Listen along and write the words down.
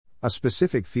A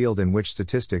specific field in which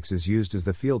statistics is used is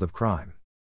the field of crime.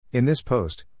 In this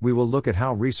post, we will look at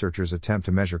how researchers attempt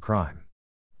to measure crime.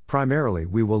 Primarily,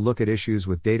 we will look at issues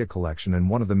with data collection and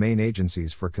one of the main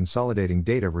agencies for consolidating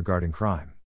data regarding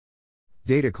crime.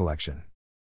 Data collection.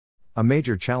 A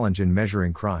major challenge in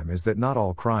measuring crime is that not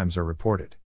all crimes are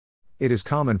reported. It is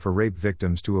common for rape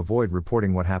victims to avoid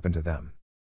reporting what happened to them.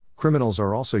 Criminals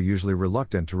are also usually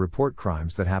reluctant to report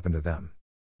crimes that happen to them.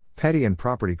 Petty and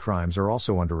property crimes are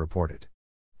also underreported.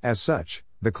 As such,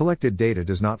 the collected data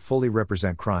does not fully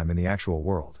represent crime in the actual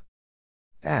world.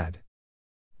 Add.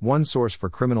 One source for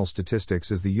criminal statistics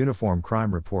is the Uniform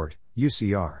Crime Report,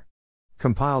 UCR.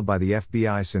 Compiled by the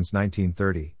FBI since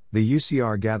 1930, the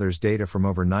UCR gathers data from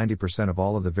over 90% of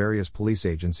all of the various police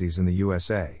agencies in the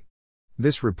USA.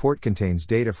 This report contains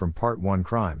data from Part 1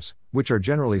 crimes, which are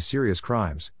generally serious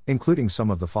crimes, including some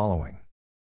of the following: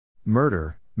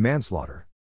 murder, manslaughter,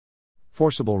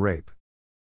 forcible rape,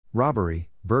 robbery,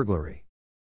 burglary,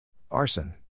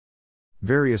 arson,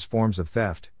 various forms of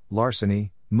theft,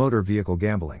 larceny, motor vehicle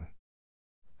gambling.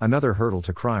 Another hurdle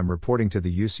to crime reporting to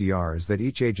the UCR is that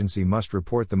each agency must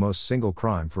report the most single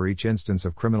crime for each instance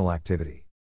of criminal activity.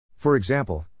 For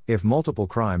example, if multiple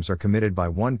crimes are committed by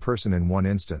one person in one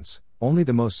instance, only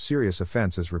the most serious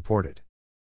offense is reported.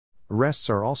 Arrests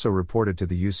are also reported to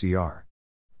the UCR.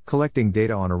 Collecting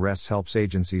data on arrests helps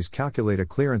agencies calculate a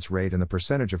clearance rate and the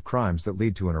percentage of crimes that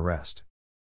lead to an arrest.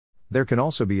 There can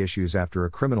also be issues after a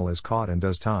criminal is caught and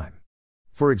does time.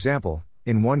 For example,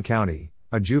 in one county,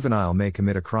 a juvenile may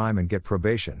commit a crime and get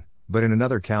probation, but in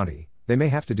another county, they may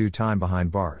have to do time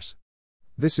behind bars.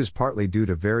 This is partly due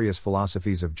to various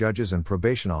philosophies of judges and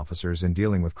probation officers in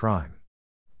dealing with crime.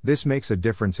 This makes a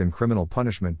difference in criminal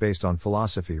punishment based on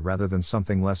philosophy rather than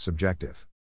something less subjective.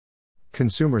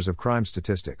 Consumers of crime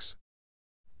statistics.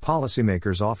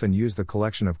 Policymakers often use the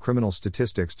collection of criminal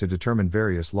statistics to determine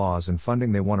various laws and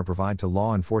funding they want to provide to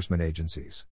law enforcement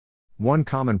agencies. One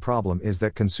common problem is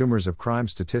that consumers of crime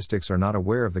statistics are not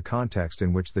aware of the context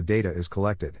in which the data is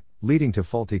collected, leading to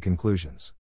faulty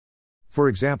conclusions. For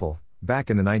example, back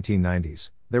in the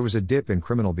 1990s, there was a dip in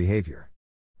criminal behavior.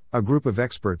 A group of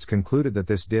experts concluded that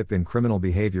this dip in criminal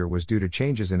behavior was due to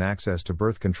changes in access to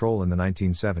birth control in the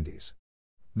 1970s.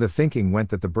 The thinking went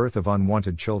that the birth of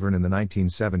unwanted children in the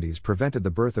 1970s prevented the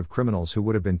birth of criminals who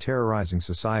would have been terrorizing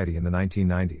society in the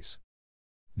 1990s.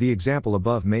 The example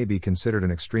above may be considered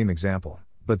an extreme example,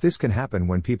 but this can happen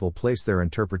when people place their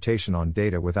interpretation on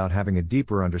data without having a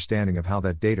deeper understanding of how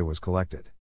that data was collected.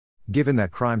 Given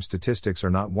that crime statistics are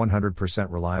not 100%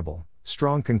 reliable,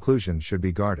 strong conclusions should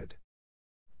be guarded.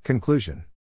 Conclusion.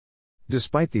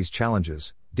 Despite these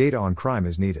challenges, data on crime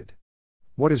is needed.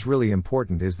 What is really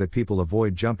important is that people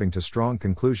avoid jumping to strong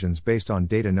conclusions based on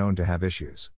data known to have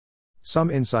issues.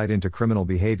 Some insight into criminal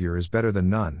behavior is better than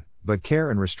none, but care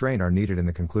and restraint are needed in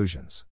the conclusions.